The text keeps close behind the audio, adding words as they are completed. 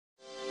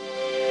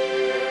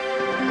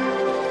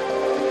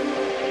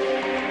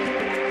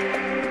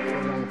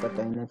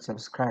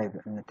subscribe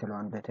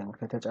የምትለዋን በተን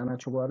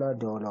ከተጫናችሁ በኋላ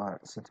ደወሏ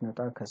ስትመጣ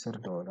ከስር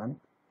ደወሏን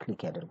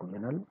ክሊክ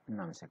ያደርጉልናል።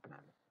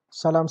 እናመሰግናለን።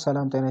 ሰላም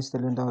ጤና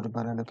ይስጥልን። ዳውድ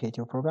እባላለሁ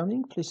ከኢትዮ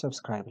ፕሮግራሚንግ። ፕሊዝ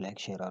ሰብስክራይብ ላይክ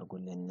ሼር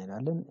አድርጉልን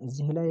እንላለን።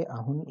 እዚህ ላይ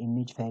አሁን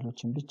ኢሜጅ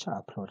ፋይሎችን ብቻ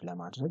አፕሎድ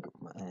ለማድረግ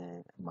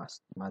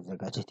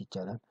ማዘጋጀት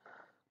ይቻላል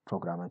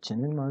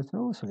ፕሮግራማችንን ማለት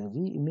ነው።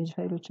 ስለዚህ ኢሜጅ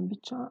ፋይሎችን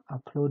ብቻ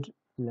አፕሎድ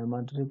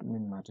ለማድረግ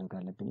ምን ማድረግ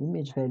አለብን?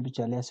 ኢሜጅ ፋይል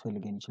ብቻ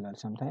ሊያስፈልገን ይችላል።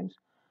 sometimes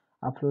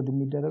አፕሎድ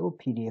የሚደረገው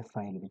ፒዲኤፍ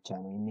ፋይል ብቻ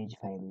ነው፣ ኢሜጅ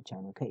ፋይል ብቻ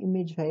ነው።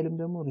 ከኢሜጅ ፋይልም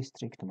ደግሞ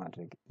ሪስትሪክት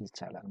ማድረግ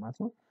ይቻላል ማለት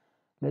ነው።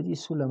 ስለዚህ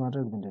እሱ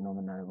ለማድረግ ምንድነው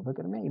የምናደርገው?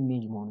 በቅድሚያ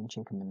ኢሜጅ መሆኑን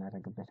ቼክ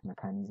የምናደርግበት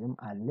ሜካኒዝም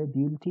አለ።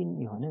 ቢልቲን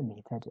የሆነ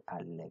ሜተድ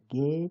አለ።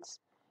 ጌት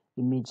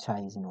ኢሜጅ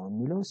ሳይዝ ነው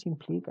የሚለው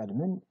ሲምፕሊ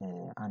ቀድመን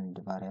አንድ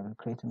ቫሪያብል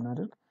ክሬት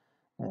እናደርግ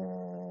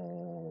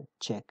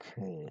ቼክ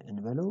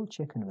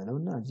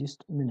እንበለውና እዚህ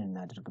ውስጥ ምን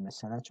እናድርግ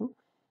መሰላችሁ?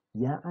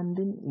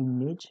 የአንድን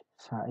ኢሜጅ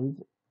ሳይዝ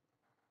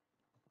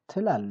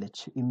ትላለች፣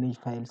 ኢሜጅ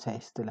ፋይል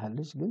ሳይዝ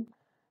ትላለች፣ ግን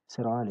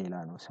ስራዋ ሌላ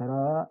ነው።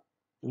 ስራዋ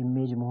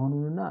ኢሜጅ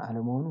መሆኑንና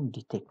አለመሆኑን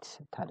ዲቴክት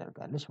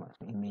ታደርጋለች ማለት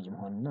ነው። ኢሜጅ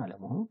መሆኑንና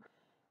አለመሆኑን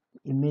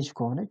ኢሜጅ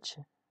ከሆነች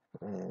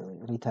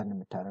ሪተርን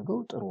የምታደርገው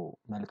ጥሩ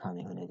መልካም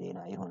የሆነ ዜና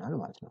ይሆናል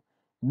ማለት ነው።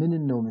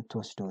 ምንን ነው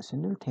የምትወስደው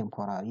ስንል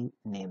ቴምፖራሪ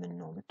ኔምን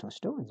ነው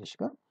የምትወስደው። እዚህ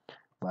ጋር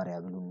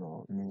ቫሪያብሉን ነው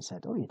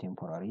የምንሰጠው።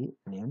 የቴምፖራሪ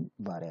ኔም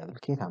ቫሪያብል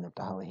ከየት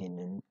አመጣኸው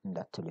ይሄንን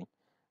እንዳትሉኝ፣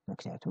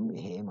 ምክንያቱም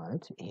ይሄ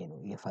ማለት ይሄ ነው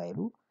የፋይሉ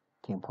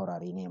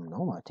ቴምፖራሪ ኔም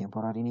ነው ማለት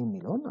ቴምፖራሪ ኔም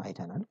የሚለውን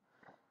አይተናል።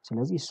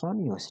 ስለዚህ እሷን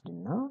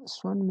ይወስድና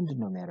እሷን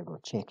ምንድነው የሚያደርገው?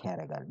 ቼክ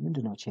ያደርጋል።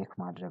 ምንድነው ቼክ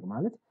ማድረግ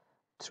ማለት?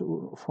 ትሩ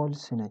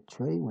ፎልስ ነች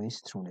ወይ ወይስ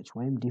ትሩ ነች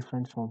ወይም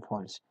ዲፍረንት ፍሮም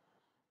ፎልስ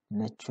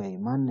ነች ወይ?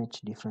 ማን ነች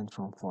ዲፍረንት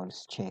ፍሮም ፎልስ?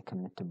 ቼክ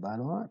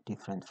የምትባለዋ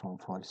ዲፍረንት ፍሮም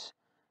ፎልስ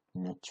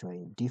ነች ወይ?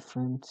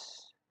 ዲፍረንት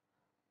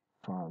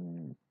ፍሮም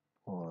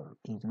ኦር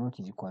ኢዝ ኖት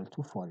ኢዝ ኢኳል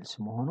ቱ ፎልስ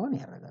መሆኗን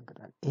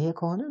ያረጋግጣል። ይሄ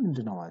ከሆነ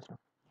ምንድነው ማለት ነው?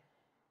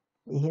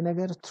 ይሄ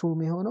ነገር ትሩ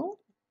የሚሆነው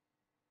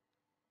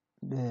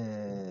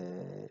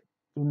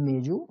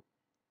ኢሜጁ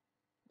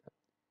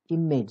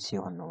ኢሜጅ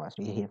ሲሆን ነው ማለት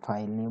ነው። ይሄ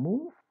ፋይል ኔሙ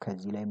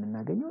ከዚህ ላይ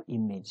የምናገኘው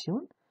ኢሜጅ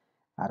ሲሆን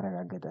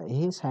አረጋገጠ።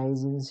 ይሄ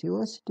ሳይዝን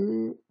ሲወስድ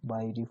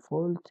ባይ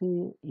ዲፎልት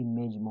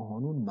ኢሜጅ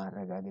መሆኑን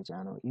ማረጋገጫ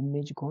ነው።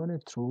 ኢሜጅ ከሆነ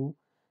ትሩ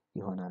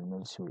ይሆናል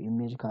መልሱ፣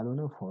 ኢሜጅ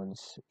ካልሆነ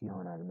ፎልስ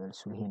ይሆናል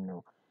መልሱ። ይሄን ነው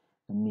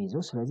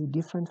የሚይዘው። ስለዚህ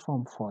ዲፍረንት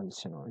ፍሮም ፎልስ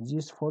ነው። እዚህ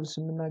ውስጥ ፎልስ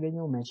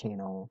የምናገኘው መቼ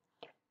ነው?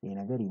 ይሄ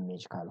ነገር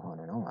ኢሜጅ ካልሆነ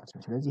ነው ማለት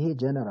ነው። ስለዚህ ይሄ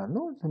ጀነራል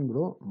ነው፣ ዝም ብሎ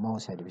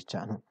መውሰድ ብቻ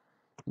ነው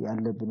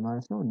ያለብን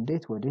ማለት ነው።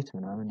 እንዴት ወዴት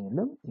ምናምን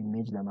የለም።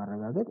 ኢሜጅ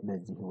ለማረጋገጥ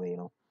በዚህ ወይ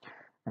ነው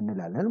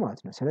እንላለን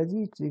ማለት ነው። ስለዚህ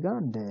እዚህ ጋር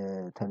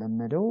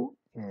እንደተለመደው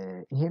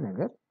ይሄ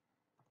ነገር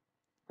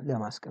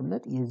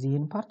ለማስቀመጥ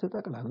የዚህን ፓርት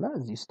ጠቅላላ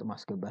እዚህ ውስጥ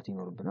ማስገባት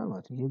ይኖርብናል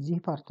ማለት ነው። የዚህ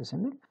ፓርት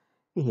ስንል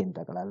ይሄን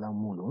ጠቅላላ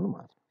ሙሉውን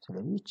ማለት ነው።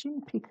 ስለዚህ እቺን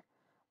ፒክ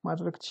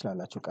ማድረግ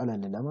ትችላላችሁ።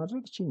 ቀለል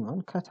ለማድረግ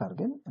እቺኛዋን ከት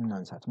አድርገን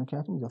እናንሳት።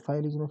 ምክንያቱም the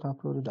file is not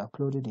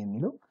uploaded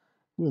የሚለው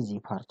የዚህ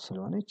ፓርት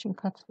ስለሆነ እቺን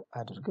ከት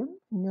አድርገን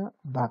እኛ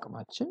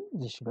በአቅማችን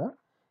እዚህ ጋር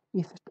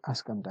ኢፍ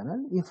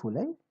አስቀምጠናል። ኢፉ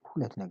ላይ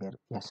ሁለት ነገር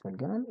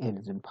ያስፈልገናል።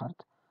 ኤልዝም ፓርት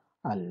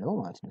አለው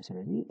ማለት ነው።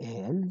 ስለዚህ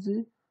ኤልዝ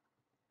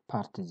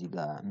ፓርት እዚህ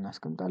ጋር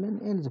እናስቀምጣለን።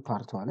 ኤልዝ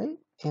ፓርቷ ላይ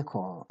ኤኮ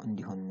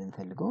እንዲሆን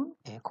የምንፈልገውን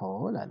ኤኮ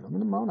ላለው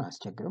ምንም አሁን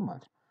አያስቸግርም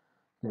ማለት ነው።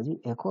 ስለዚህ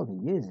ኤኮ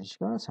ብዬ እዚህ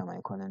ጋር ሰማይ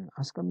ኮለን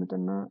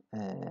አስቀምጥና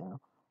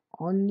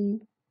only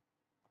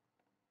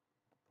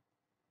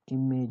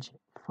image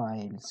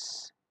files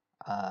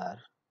are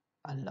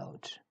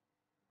allowed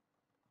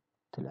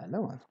ትላለ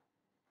ማለት ነው።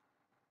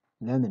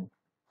 ለምን?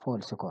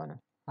 ፎልስ ከሆነ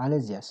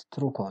አለዚያስ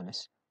ትሩ ከሆነስ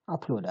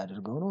አፕሎድ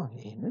አድርገው ነው።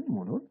 ይሄንን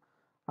ሙሉን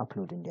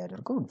አፕሎድ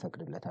እንዲያደርገው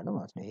እንፈቅድለታለን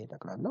ማለት ነው። ይሄ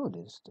ጠቅላላ ወደ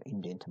ውስጥ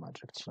ኢንዴንት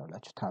ማድረግ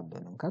ትችላላችሁ፣ ታብ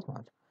በመንካት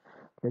ማለት ነው።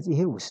 ስለዚህ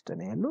ይሄ ውስጥ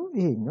ነው ያለው።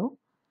 ይሄኛው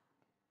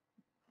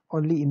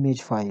only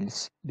image files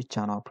ብቻ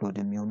ነው አፕሎድ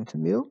የሚሆኑት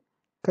የሚለው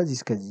ከዚህ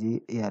እስከዚህ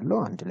ያለው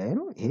አንድ ላይ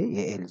ነው። ይሄ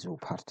የኤልዙ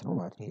ፓርት ነው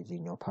ማለት ነው።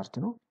 የዚህኛው ፓርት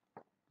ነው።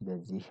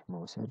 በዚህ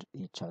መውሰድ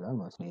ይቻላል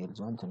ማለት ነው።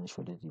 ኤልዟን ትንሽ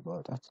ወደዚህ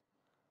ባወጣት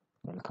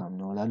መልካም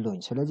ነው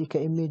ላለውኝ። ስለዚህ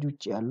ከኢሜጅ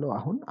ውጪ ያለው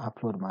አሁን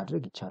አፕሎድ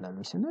ማድረግ ይቻላል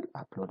ወይ ስንል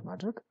አፕሎድ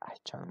ማድረግ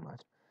አይቻልም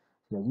ማለት ነው።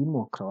 ስለዚህ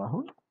ሞክረው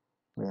አሁን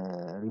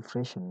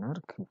ሪፍሬሽ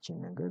እናርግ። እቺን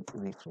ነገር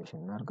ሪፍሬሽ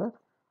እናርጋት።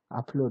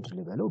 አፕሎድ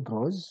ልበለው፣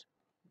 ብሮዝ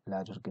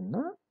ላድርግና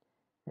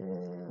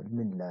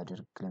ምን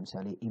ላድርግ?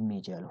 ለምሳሌ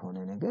ኢሜጅ ያልሆነ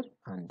ነገር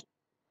አንድ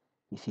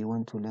if you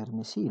want to learn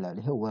C ይላል።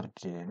 ይሄ ወርድ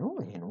ነው።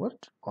 ይሄን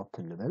ወርድ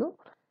ኦፕን ልበለው፣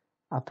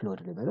 አፕሎድ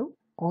ልበለው።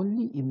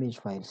 only image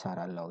files are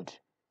allowed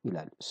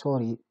ይላል።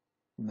 ሶሪ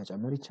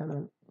መጨመር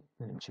ይቻላል፣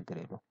 ምንም ችግር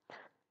የለውም።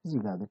 እዚህ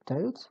ጋር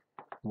ብታዩት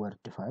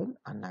ወርድ ፋይል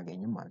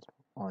አናገኝም ማለት ነው።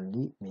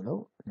 only ሚለው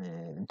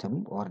እንትኑ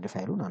ወርድ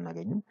ፋይሉን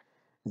አናገኝም።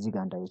 እዚህ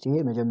ጋር እንዳያችሁት ይሄ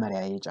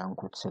መጀመሪያ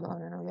የጫንኩት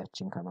ስለሆነ ነው።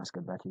 ያቺን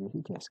ከማስገባት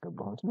በፊት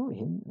ያስገባሁት ነው።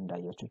 ይሄን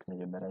እንዳያችሁት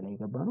መጀመሪያ ላይ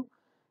የገባ ነው።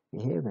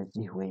 ይሄ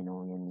በዚህ ወይ ነው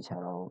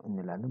የሚሰራው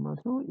እንላለን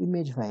ማለት ነው።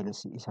 ኢሜጅ ፋይልስ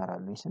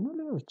ይሰራሉ ስንል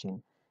እቺን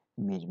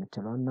ኢሜጅ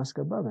የምትለውን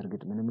እናስገባ።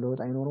 በእርግጥ ምንም ለውጥ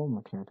አይኖረውም፣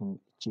 ምክንያቱም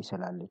እቺ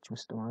ስላለች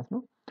ውስጥ ማለት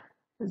ነው።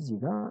 እዚህ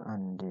ጋር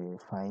አንድ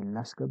ፋይል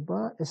ላስገባ።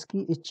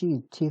 እስኪ እቺ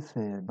ቲፍ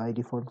ባይ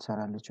ዲፎልት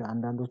ሰራለች፣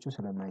 አንዳንዶቹ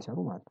ስለማይሰሩ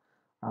ማለት ነው።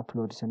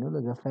 አፕሎድ ስንል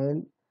the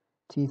file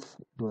ቲፍ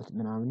ዶት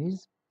ምናምን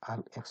is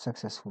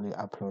successfully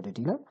uploaded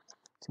ይላል።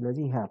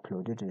 ስለዚህ ይሄ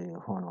አፕሎድድ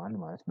ሆኗል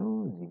ማለት ነው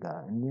እዚህ ጋር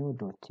new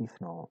 .tif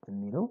ነው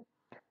የሚለው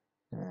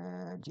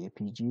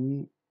jpg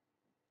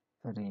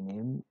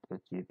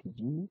rename.jpg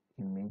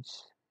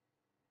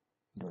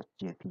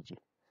image.jpg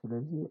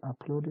ስለዚህ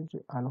አፕሎድድ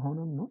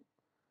አልሆነም ነው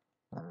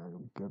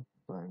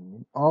ገባኝ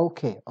ኦኬ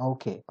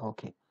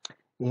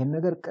ይሄን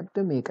ነገር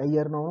ቀደም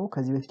የቀየርነው ነው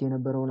ከዚህ በፊት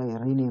የነበረው ላይ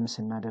ሪኔም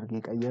ስናደርግ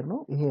የቀየርነው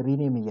ይሄ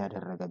ሪኔም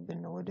እያደረገብን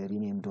ነው ወደ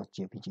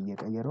rename.jpg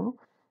እየቀየረው ነው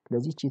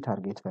ስለዚህ ቺ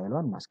ታርጌት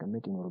ፋይሏን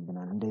ማስቀመጥ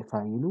ይኖርብናል እንደ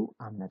ፋይሉ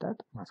አመጣጥ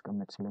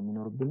ማስቀመጥ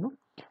ስለሚኖርብን ነው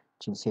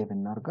ቺን ሴቭ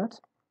እናርጋት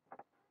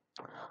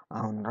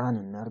አሁን ራን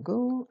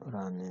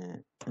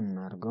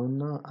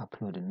እናርገውና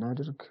አፕሎድ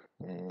እናድርግ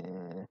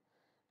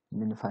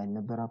ምን ፋይል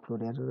ነበር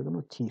አፕሎድ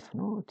ያደረግነው ቲፍ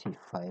ነው ቲፍ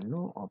ፋይል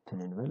ነው ኦፕን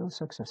እንበለው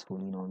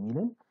ሰክሰስፉሊ ነው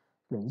የሚለን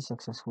ስለዚህ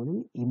ሰክሰስፉሊ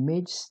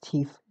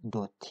image.tif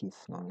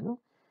ነው የሚለው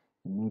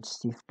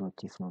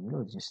image.tif ነው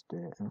የሚለው ጀስት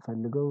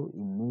እንፈልገው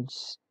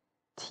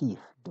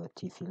image.tif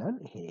ይላል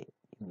ይሄ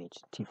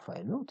image.tif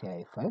ፋይል ነው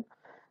ቲአይ ፋይል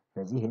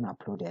ስለዚህ ይሄን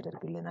አፕሎድ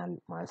ያደርግልናል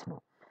ማለት ነው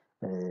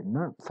እና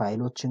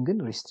ፋይሎችን ግን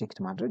ሪስትሪክት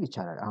ማድረግ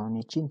ይቻላል አሁን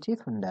እቺን ቲፍ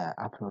እንደ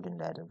አፕሎድ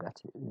እንዳያደርጋት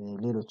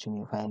ሌሎችን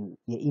የፋይል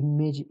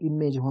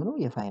የኢሜጅ ሆኖ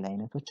የፋይል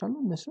አይነቶች አሉ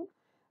እነሱ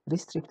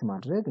ሪስትሪክት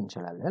ማድረግ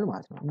እንችላለን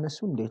ማለት ነው እነሱ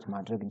እንዴት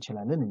ማድረግ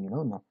እንችላለን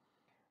የሚለው ነው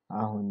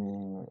አሁን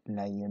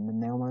ላይ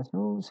የምናየው ማለት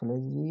ነው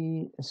ስለዚህ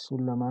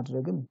እሱን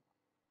ለማድረግም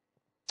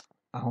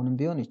አሁንም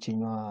ቢሆን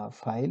እቺኛዋ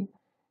ፋይል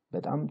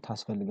በጣም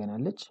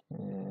ታስፈልገናለች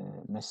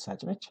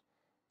መሳጭ ነች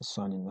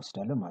እሷን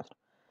እንወስዳለን ማለት ነው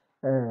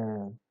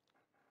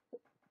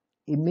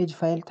ኢሜጅ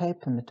ፋይል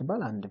ታይፕ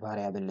የምትባል አንድ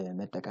ቫሪያብል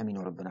መጠቀም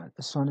ይኖርብናል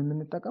እሷን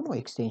የምንጠቀመው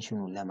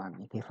ኤክስቴንሽኑን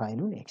ለማግኘት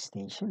የፋይሉን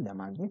ኤክስቴንሽን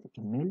ለማግኘት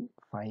ኢሜል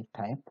ፋይል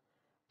ታይፕ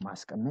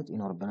ማስቀመጥ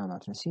ይኖርብናል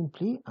ማለት ነው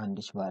ሲምፕሊ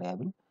አንዲች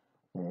ቫሪያብል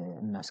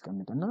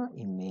እናስቀምጥና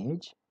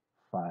ኢሜጅ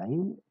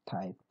ፋይል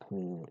ታይፕ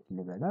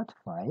ልበላት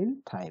ፋይል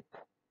ታይፕ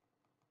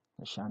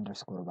እሺ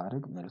አንደርስኮር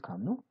ባድርግ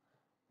መልካም ነው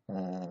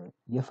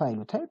የፋይሉ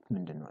ታይፕ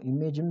ምንድነው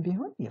ኢሜጅም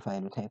ቢሆን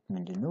የፋይሉ ታይፕ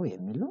ምንድነው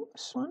የሚለው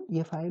እሷን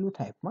የፋይሉ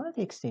ታይፕ ማለት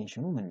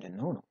ኤክስቴንሽኑ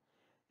ምንድነው ነው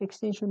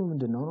ኤክስቴንሽኑ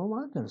ምንድነው ነው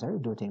ማለት ለምሳሌ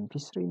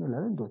 .mp3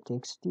 እንላለን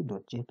 .txt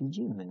 .jpg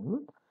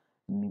ምንሉት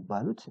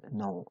የሚባሉት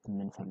ነው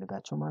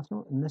የምንፈልጋቸው ማለት ነው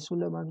እነሱን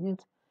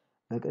ለማግኘት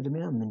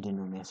በቅድሚያ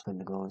ምንድነው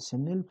የሚያስፈልገው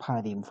ስንል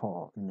path info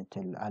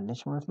የምትል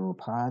አለች ማለት ነው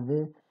path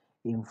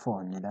info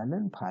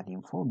እንላለን path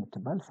info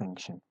የምትባል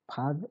ፈንክሽን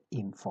path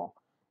info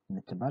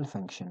የምትባል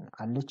ፈንክሽን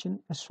አለችን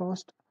እሷ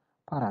ውስጥ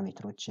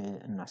ፓራሜትሮች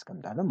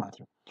እናስቀምጣለን ማለት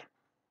ነው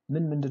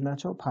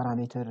ምንድናቸው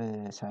ፓራሜትር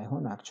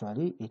ሳይሆን አክቹአሊ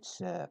ኢትስ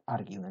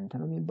አርጊውመንት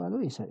ነው የሚባለው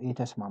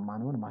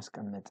የተስማማነውን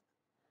ማስቀመጥ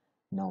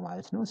ነው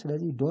ማለት ነው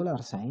ስለዚህ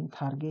 $ሳይን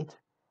ታርጌት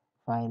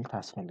ፋይል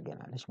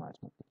ታስፈልገናለች ማለት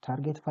ነው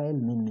ታርጌት ፋይል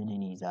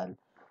ምንን ይይዛል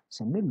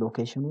ስንል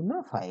ሎኬሽኑና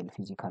ፋይል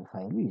ፊዚካል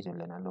ፋይሉ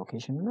ይዘልናል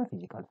ሎኬሽኑና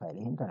ፊዚካል ፋይል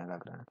ይሄን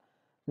ተነጋግረናል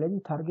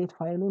ስለዚህ ታርጌት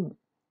ፋይሉን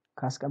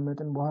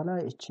ካስቀመጥን በኋላ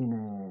እቺን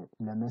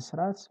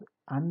ለመስራት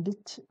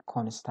አንዲት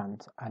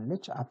ኮንስታንት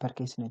አለች አፐር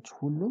ኬስ ነች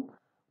ሁሉም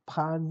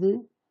path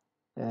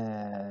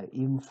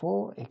info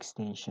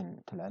extension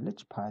ትላለች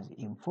path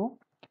info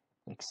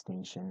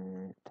extension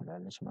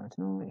ትላለች ማለት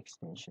ነው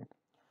extension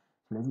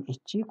ስለዚህ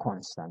እቺ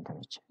ኮንስታንት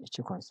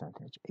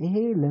ነች ይሄ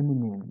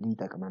ለምን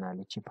ይጠቅመናል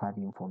እቺ path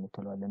info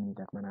የምትለው ለምን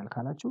ይጠቅመናል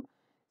ካላችሁ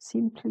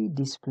ሲምፕሊ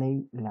ዲስፕሌይ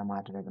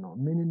ለማድረግ ነው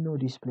ምን ነው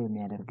ዲስፕሌይ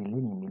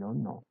የሚያደርግልን የሚለው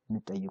ነው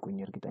የምትጠይቁኝ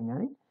እርግጠኛ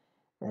ነኝ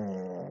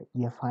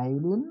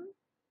የፋይሉን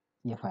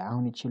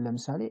አሁን እቺን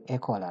ለምሳሌ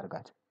ኤኮ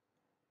አድርጋት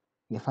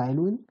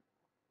የፋይሉን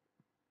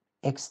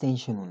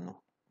ኤክስቴንሽኑን ነው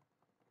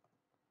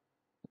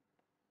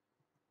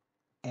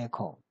ኤኮ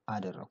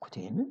አደረኩት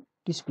ይሄንን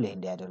ዲስፕሌይ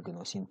እንዲያደርግ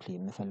ነው ሲምፕሊ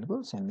የምፈልገው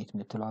ሰሚት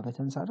የምትለው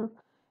በተንሳደር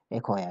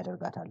ኤኮ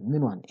ያደርጋታል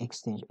ምንዋን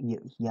ኤክስቴንሽን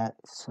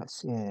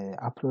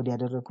አፕሎድ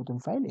ያደረኩትን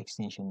ፋይል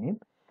ኤክስቴንሽን ኔም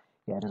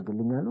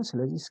ያደርግልኛል ነው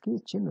ስለዚህ እስኪ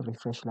እቺን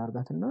ሪፍሬሽ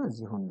ላርጋትና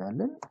እዚሁ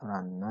እንዳለን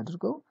ራን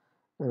እናድርገው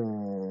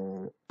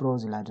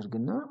ብሮዝ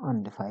ላድርግና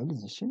አንድ ፋይል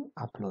እዚሽን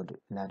አፕሎድ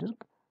ላድርግ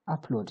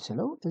አፕሎድ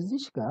ስለው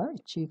እዚሽ ጋር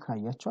እቺ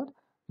ካያችኋት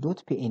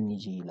 .png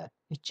ይላል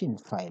እቺን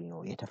ፋይል ነው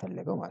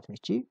የተፈለገው ማለት ነው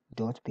እቺ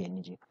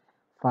 .png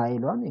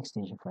ፋይሏን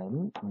ኤክስቴንሽን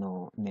ፋይሉን ነው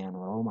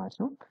የሚያኖረው ማለት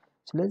ነው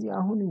ስለዚህ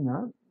አሁን እኛ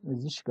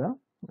እዚሽ ጋር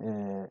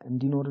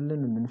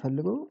እንዲኖርልን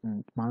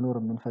ማኖር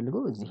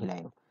የምንፈልገው እዚህ ላይ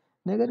ነው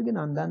ነገር ግን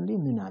አንዳንዴ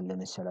ምን አለ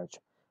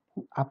መሰላችሁ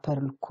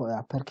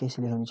አፐር ኬስ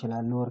ሊሆን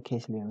ይችላል ሎወር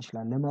ኬስ ሊሆን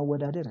ይችላል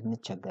ለማወዳደር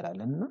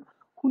እንቸገራለንና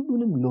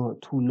ሁሉንም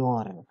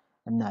ሎወር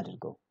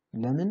እናድርገው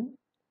ለምን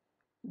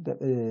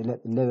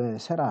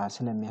ለስራ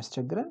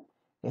ስለሚያስቸግረን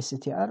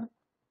str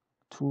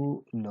to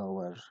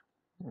lower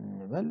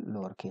እንበል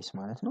ሎወር ኬስ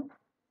ማለት ነው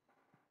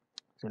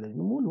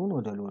ስለዚህ ሙሉውን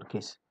ወደ ሎወር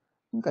ኬስ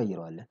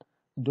እንቀይረዋለን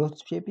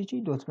 .jpg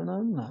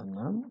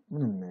ምናምን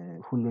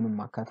ሁሉንም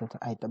ማካተት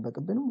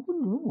አይጠበቅብንም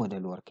ሁሉንም ወደ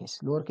ሎወር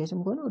ኬስም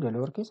ከሆነ ወደ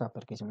ሎወር ኬስ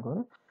አፐር ኬስም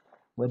ከሆነ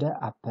ወደ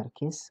አፐር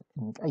ኬስ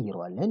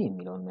እንቀይረዋለን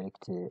የሚለውን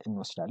መልእክት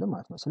እንወስዳለን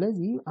ማለት ነው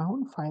ስለዚህ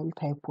አሁን ፋይል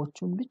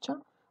ታይፖቹን ብቻ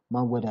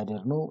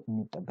ማወዳደር ነው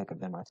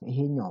የሚጠበቅብን ማለት ነው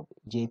ይሄኛው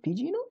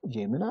jpg ነው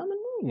ምናምን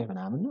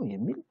ነው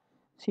የሚል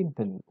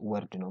ሲምፕል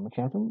ወርድ ነው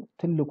ምክንያቱም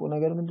ትልቁ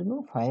ነገር ምንድነው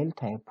ፋይል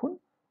ታይፑን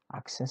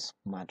አክሰስ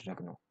ማድረግ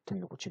ነው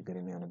ትልቁ ችግር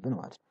የሚሆንብን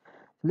ማለት ነው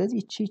ስለዚህ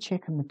እቺ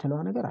ቼክ የምትለው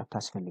ነገር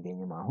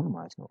አታስፈልገኝም አሁን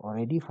ማለት ነው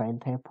ኦሬዲ ፋይል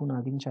ታይፑን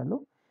አግኝቻለሁ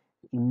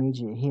ኢሜጅ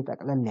ይሄ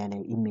ጠቅለል ያለ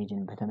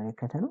ኢሜጅን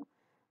በተመለከተ ነው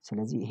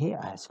ስለዚህ ይሄ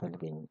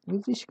አያስፈልገኝም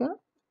እዚሽ ጋር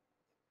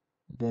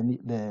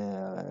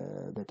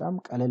በጣም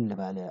ቀለል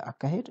ባለ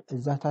አካሄድ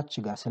እዛ ታች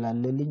ጋር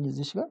ስላለልኝ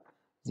እዚሽ ጋር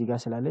እዚህ ጋር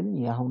ስላለልኝ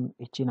ያሁን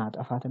እቺን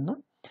አጠፋትና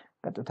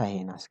ቀጥታ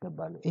ይሄን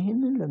አስገባለሁ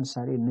ይሄንን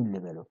ለምሳሌ ምን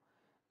ልበለው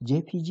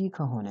jpg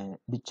ከሆነ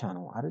ብቻ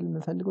ነው አይደል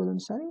የምፈልገው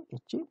ለምሳሌ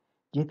እቺ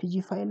jpg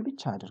ፋይል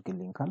ብቻ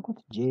አድርግልኝ ካልኩት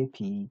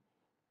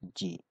jpg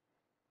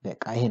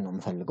በቃ ይሄን ነው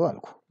የምፈልገው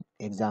አልኩ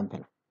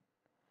ኤግዛምፕል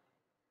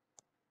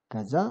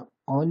ከዛ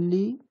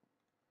only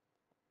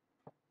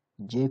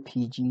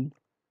jpg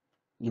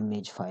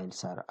image files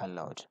are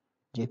allowed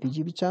jpg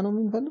ብቻ ነው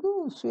የምንፈልገው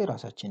እሱ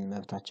የራሳችን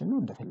መብታችን ነው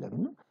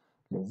እንደፈለግን ነው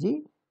ስለዚህ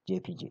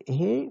jpg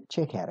ይሄ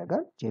ቼክ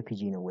ያደርጋል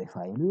jpg ነው ወይ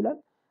ፋይሉ ይላል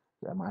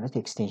ማለት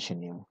ኤክስቴንሽን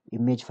ኔሙ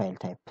ኢሜጅ ፋይል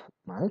ታይፕ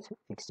ማለት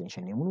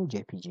ኤክስቴንሽን ኔሙ ነው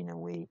jpg ነው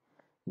ወይ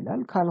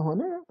ይላል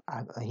ካልሆነ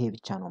ይሄ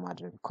ብቻ ነው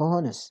ማድረግ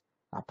ከሆነስ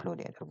አፕሎድ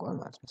ያደርጋል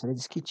ማለት ነው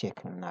ስለዚህ እስኪ ቼክ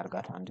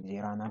እናርጋት አንድ ጊዜ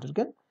ራን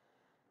አድርገን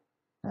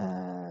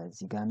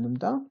እዚህ ጋር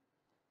እንምጣ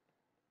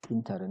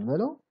ኢንተር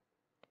እንበለው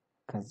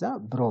ከዛ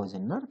ብራውዝ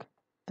እናርግ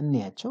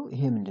እንያቸው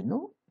ይሄ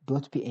ምንድነው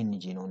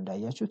 .png ነው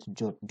እንዳያችሁት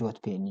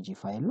 .png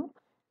ፋይል ነው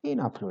ይሄን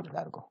አፕሎድ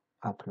ላድርገው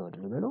አፕሎድ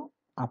ልበለው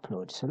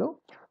አፕሎድ ስለው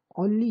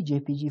only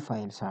jpg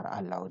files are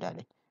allowed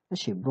አለኝ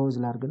እሺ ብራውዝ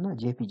ላድርግና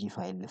jpg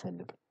ፋይል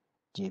ልፈልግ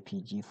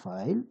jpg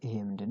ፋይል ይሄ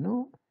ምንድነው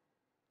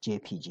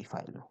jpg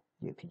ፋይል ነው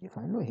jpg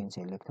ፋይል ነው ይሄን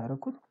ሴሌክት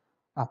አደረኩት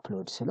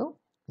አፕሎድ ስለው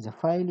the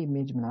file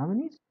image ምናምን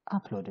is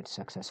uploaded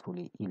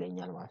successfully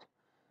ይለኛል ማለት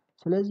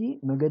ስለዚህ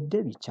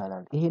መገደብ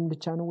ይቻላል ይሄን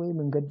ብቻ ነው ወይ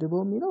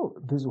መንገድበው የሚለው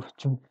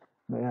ብዙዎችም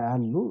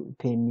አሉ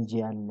png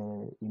ያለ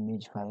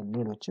ኢሜጅ ፋይል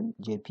ሌሎችም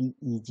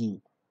jpeg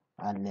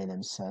አለ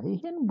ለምሳሌ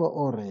ይሄን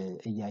በኦር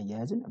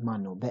ያያያዝን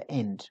ማን ነው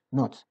በኤንድ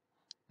ኖት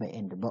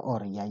በኤንድ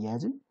በኦር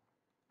ያያያዝን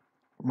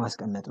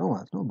ማስቀመጥ ነው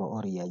ማለት ነው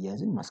በኦር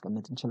ያያያዝን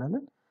ማስቀመጥ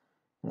እንችላለን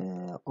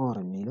ኦር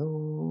የሚለው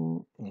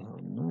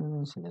ይሄን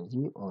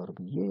ስለዚህ ኦር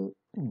ብዬ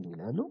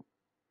እንዲላሉ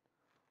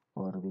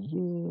ኦር ብዬ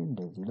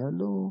እንደዚህ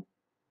ይላሉ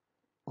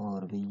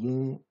ኦር ብዬ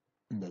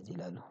እንደዚህ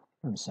ይላሉ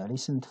ለምሳሌ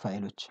ስንት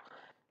ፋይሎች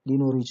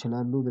ሊኖሩ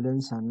ይችላሉ ብለን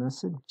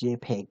ሳናስብ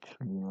jpeg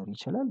ሊኖር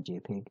ይችላል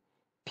jpeg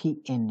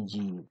png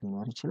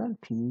ሊኖር ይችላል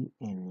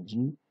png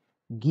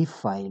gif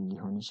ፋይል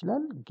ሊሆን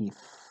ይችላል gif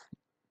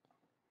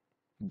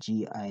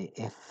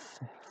gif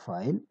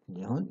ፋይል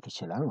ሊሆን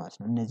ይችላል ማለት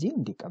ነው እነዚህ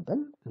እንዲቀበል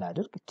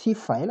ላድርግ ቲፍ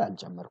ፋይል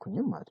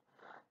አልጨመርኩኝም ማለት ነው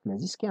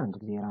ስለዚህ እስኪ አንድ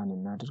ጊዜ ራን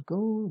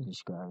እናድርገው እዚህ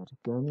ጋር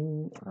ድጋሚ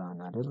ራን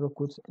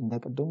አደረኩት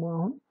እንደቀደሙ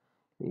አሁን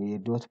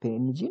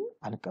 .png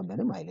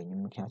አልቀበልም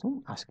አይለኝም ምክንያቱም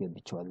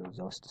አስገብቼዋለሁ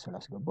እዛ ውስጥ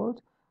ስላስገባሁት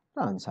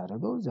ራን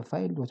ሳደርገው the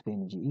file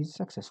 .png is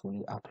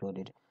successfully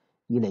uploaded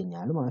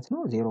ይለኛል ማለት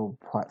ነው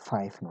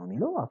 05 ነው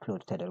የሚለው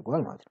አፕሎድ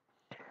ተደርጓል ማለት ነው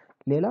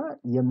ሌላ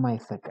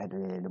የማይፈቀድ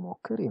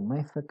ልሞክር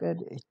የማይፈቀድ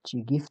እቺ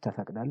ጊፍ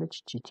ተፈቅዳለች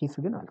እቺ ቲፍ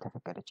ግን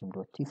አልተፈቀደችም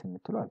ቲፍ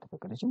የምትለው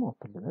አልተፈቀደችም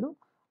ኦፕን ልበለው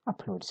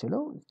አፕሎድ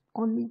ስለው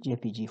only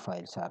jpg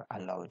files are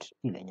allowed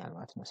ይለኛል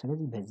ማለት ነው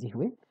ስለዚህ በዚህ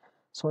ወይ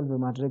ሶልቭ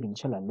ማድረግ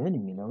እንችላለን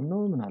የሚለው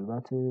ነው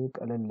ምናልባት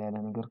ቀለል ያለ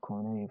ነገር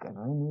ከሆነ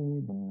የቀረን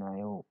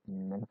ብናየው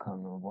መልካም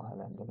ነው በኋላ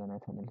እንደገና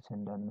ተመልሰን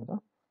እንዳንመጣ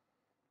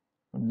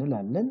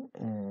እንላለን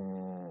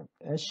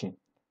እሺ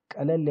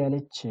ቀለል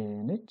ያለች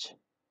ነች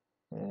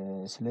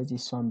ስለዚህ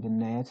እሷን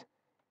ብናያት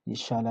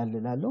ይሻላል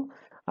እላለሁ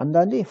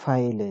አንዳንዴ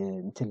ፋይል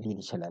እንትን ሊል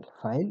ይችላል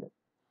ፋይል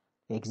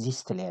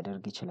ኤግዚስት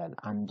ሊያደርግ ይችላል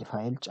አንድ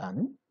ፋይል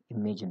ጫንን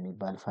ኢሜጅ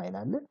የሚባል ፋይል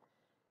አለ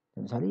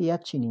ለምሳሌ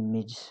ያቺን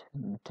ኢሜጅ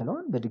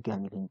የምትለውን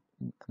በድጋሚ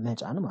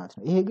መጫን ማለት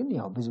ነው ይሄ ግን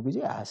ያው ብዙ ጊዜ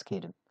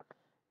አያስኬድም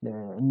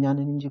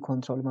እኛንን እንጂ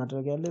ኮንትሮል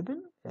ማድረግ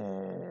ያለብን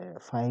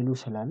ፋይሉ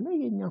ስላለ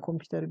የኛ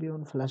ኮምፒውተር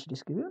ቢሆን ፍላሽ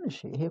ዲስክ ቢሆን እሺ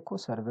ይሄ እኮ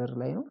ሰርቨር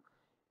ላይ ነው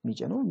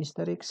የሚጭነው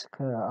ሚስተር ኤክስ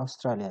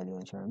ከአውስትራሊያ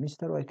ሊሆን ይችላል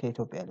ሚስተር ዋይ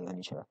ከኢትዮጵያ ሊሆን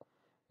ይችላል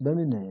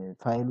በምን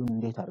ፋይሉን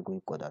እንዴት አድርገው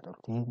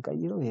ይቆጣጠሩት ይሄን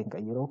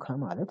ቀይረው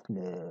ከማለት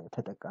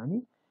ለተጠቃሚ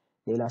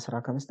ሌላ ስራ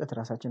ከመስጠት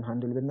ራሳችን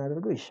ሃንድል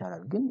ብናደርገው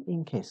ይሻላል ግን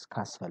ኢን ኬስ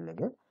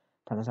ካስፈለገ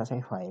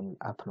ተመሳሳይ ፋይል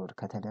አፕሎድ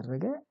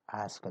ከተደረገ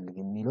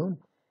አያስፈልግም የሚለውን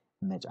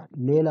መጫን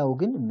ሌላው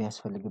ግን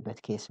የሚያስፈልግበት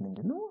ኬስ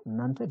ምንድነው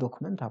እናንተ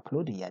ዶክመንት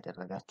አፕሎድ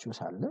እያደረጋችሁ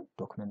ሳለ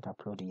ዶክመንት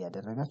አፕሎድ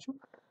እያደረጋችሁ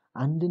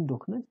አንድን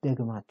ዶክመንት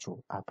ደግማችሁ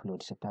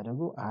አፕሎድ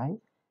ስታደርጉ አይ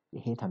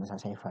ይሄ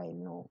ተመሳሳይ ፋይል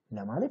ነው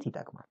ለማለት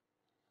ይጠቅማል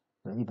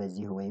ስለዚህ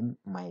በዚህ ወይም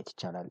ማየት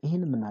ይቻላል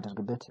ይሄን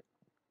የምናደርግበት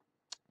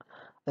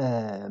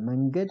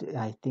መንገድ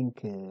አይ ቲንክ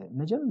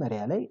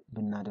መጀመሪያ ላይ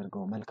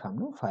ብናደርገው መልካም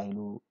ነው ፋይሉ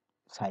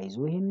ሳይዙ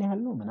ይሄን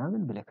ያህል ነው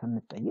ምናምን ብለህ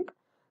ከምትጠይቅ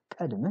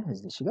ቀድመህ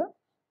እዚሽ ጋር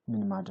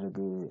ምን ማድረግ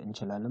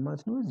እንችላለን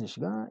ማለት ነው እዚሽ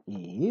ጋር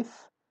if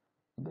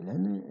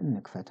ብለን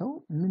እንክፈተው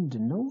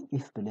ምንድነው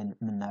if ብለን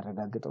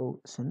የምናረጋግጠው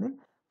ስንል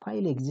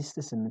ፋይል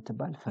ኤግዚስትስ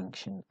የምትባል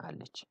ፈንክሽን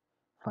አለች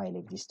ፋይል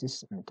ኤግዚስትስ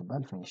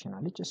የምትባል ፈንክሽን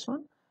አለች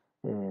እሷን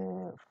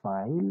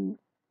ፋይል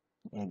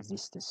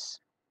ኤግዚስትስ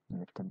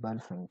የምትባል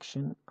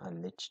ፈንክሽን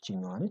አለች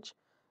ቺኛዋ ነች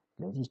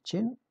ስለዚህ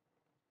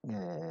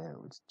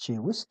እቺ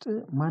ውስጥ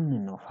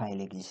ማንን ነው ፋይል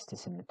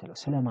ኤግዚስትስ የምትለው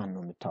ስለማን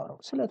ነው የምታወራው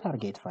ስለ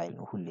ታርጌት ፋይል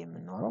ነው ሁሌ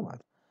የምናወራው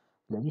ማለት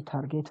ስለዚህ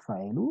ታርጌት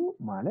ፋይሉ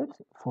ማለት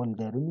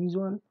ፎልደርን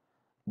ይዟል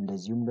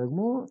እንደዚሁም ደግሞ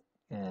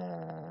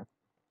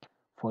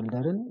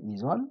ፎልደርን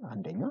ይዟል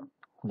አንደኛ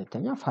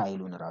ሁለተኛ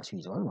ፋይሉን ራሱ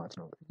ይዟል ማለት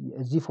ነው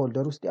እዚህ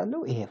ፎልደር ውስጥ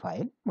ያለው ይሄ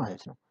ፋይል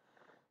ማለት ነው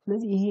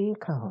ስለዚህ ይሄ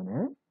ከሆነ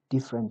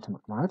ዲፍረንት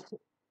ማለት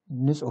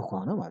ንጹህ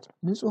ከሆነ ማለት ነው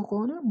ንጹህ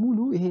ከሆነ ሙሉ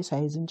ይሄ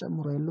ሳይዝን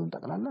ጨምሮ ያለውን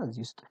ጠቅላላ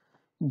እዚህ ውስጥ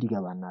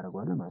እንዲገባ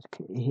እናደርጋለን ማለት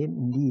ነው ይሄን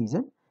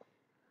እንዲይዘን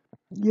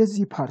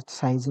የዚህ ፓርት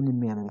ሳይዝን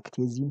የሚያመለክት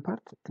የዚህን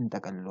ፓርት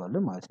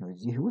እንጠቀልለዋለን ማለት ነው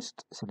እዚህ ውስጥ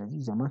ስለዚህ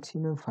ዘ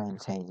ማክሲመም ፋይል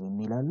ሳይዝ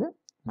የሚል አለ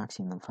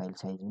ማክሲመም ፋይል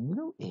ሳይዝ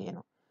የሚለው ይሄ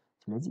ነው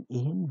ስለዚህ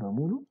ይሄን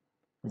በሙሉ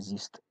እዚህ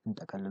ውስጥ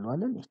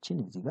እንጠቀልለዋለን እቺን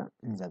እዚህ ጋር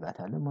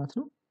እንዘጋታለን ማለት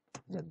ነው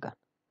ዘጋን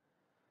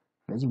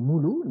ስለዚህ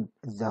ሙሉ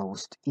እዛ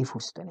ውስጥ ኢፍ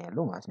ውስጥ ነው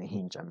ያለው ማለት ነው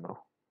ይሄን ጨምሮ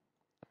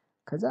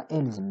ከዛ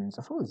ኤልዝ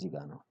የምንጽፈው እዚህ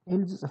ጋር ነው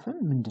ኤልዝ ጽፈን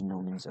ምንድነው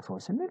የምንጽፈው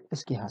ስንል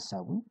እስኪ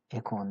ሐሳቡን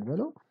ኤኮን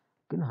ብለው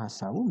ግን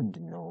ሐሳቡ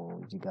ምንድነው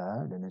እዚህ ጋር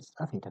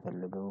ለመጻፍ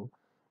የተፈለገው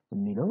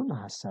የሚለውን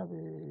ሐሳብ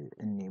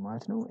እኔ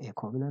ማለት ነው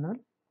ኤኮ ብለናል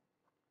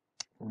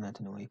እውነት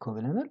ነው ኤኮ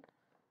ብለናል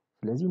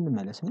ስለዚህ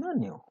እንመለስና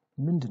ነው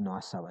ምንድነው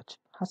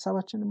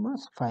ሐሳባችንማ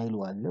ፋይሉ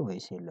አለ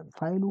ወይስ የለም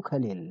ፋይሉ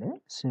ከሌለ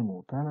ስሙ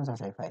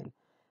ተመሳሳይ ፋይል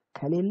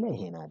ከሌለ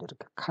ይሄን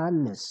አድርግ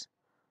ካለስ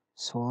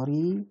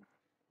sorry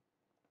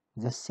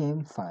the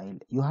same file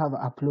you have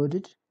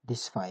uploaded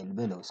this file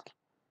below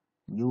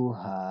you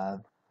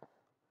have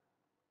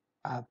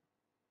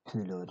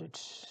uploaded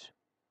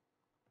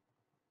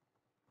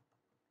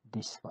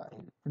this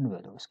file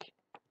እንበለው እስኪ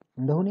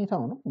እንደ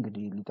ሁኔታው ነው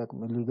እንግዲህ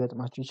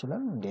ሊገጥማችሁ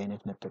ይችላል እንደ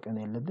አይነት መጠቀም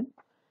ያለብን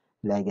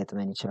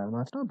ላይገጥመን ይችላል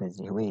ማለት ነው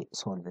በዚህ ወይ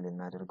ሶልቭ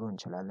ልናደርገው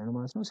እንችላለን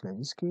ማለት ነው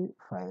ስለዚህ እስኪ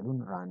ፋይሉን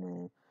ራን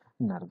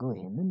እናርገው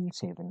ይሄንን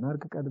ሴቭ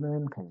እናርግ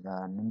ቀድመን ከዛ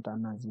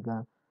እንምጣና እዚህ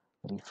ጋር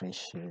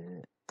ሪፍሬሽ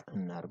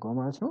እናርገው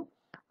ማለት ነው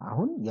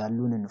አሁን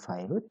ያሉንን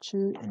ፋይሎች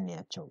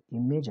እንያቸው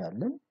ኢሜጅ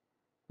አለን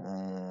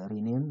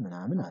ሪኔም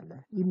ምናምን አለ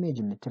ኢሜጅ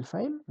የምትል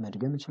ፋይል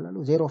መድገም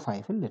እችላለሁ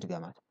 05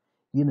 ልድገማት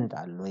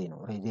ይመጣል ወይ ነው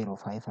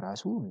 05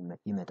 ራሱ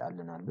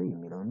ይመጣልናል ወይ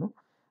የሚለው ነው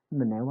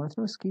ምናየው ማለት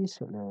ነው እስኪ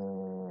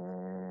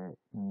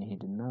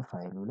እንሄድና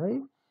ፋይሉ ላይ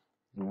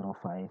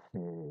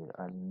 05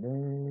 አለ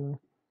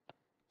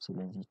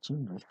ስለዚህ እቺን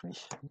ሪፍሬሽ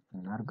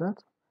እናርጋት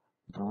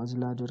ብራውዝ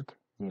ላድርግ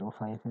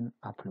 05ን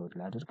አፕሎድ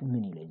ላድርግ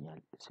ምን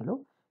ይለኛል ስለው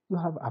you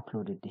have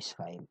uploaded this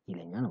file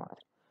ይለኛል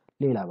ማለት ነው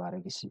ሌላ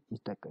ባረግስ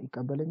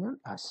ይቀበለኛል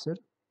 10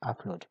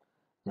 upload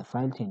the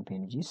file 10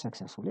 png is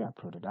successfully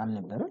uploaded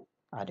አልነበረ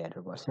አድ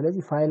ያደርጋል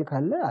ስለዚህ ፋይል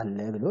ካለ አለ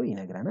ብሎ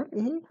ይነግረናል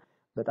ይሄ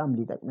በጣም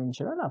ሊጠቅመን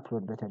ይችላል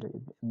አፕሎድ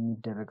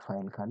የሚደረግ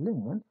ፋይል ካለ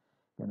እኛን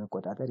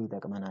ለመቆጣጠር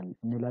ይጠቅመናል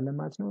እንላለን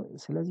ማለት ነው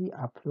ስለዚህ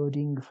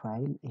አፕሎዲንግ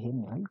ፋይል ይሄን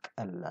ያህል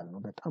ቀላል ነው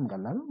በጣም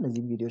ቀላል ነው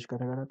እነዚህ ቪዲዮዎች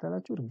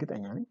ከተከታተላችሁ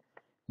እርግጠኛ ነኝ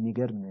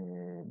የሚገርም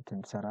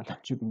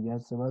ትሰራላችሁ ብዬ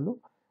አስባለሁ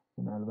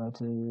ምናልባት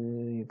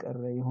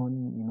የቀረ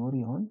ይኖር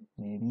ይሆን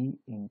ሜቢ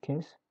ኢን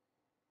ኬስ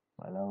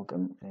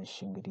አላውቅም እሺ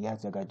እንግዲህ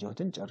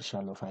ያዘጋጀሁትን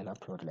ጨርሻለሁ ፋይል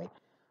አፕሎድ ላይ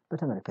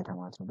በተመለከተ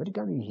ማለት ነው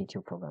በድጋሚ ይሄ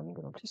ዩቲዩብ ፕሮግራሚንግ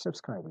ነው ፕሊዝ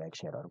ሰብስክራይብ ላይክ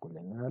ሼር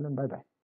አድርጉልኝ እንላለን ባይ ባይ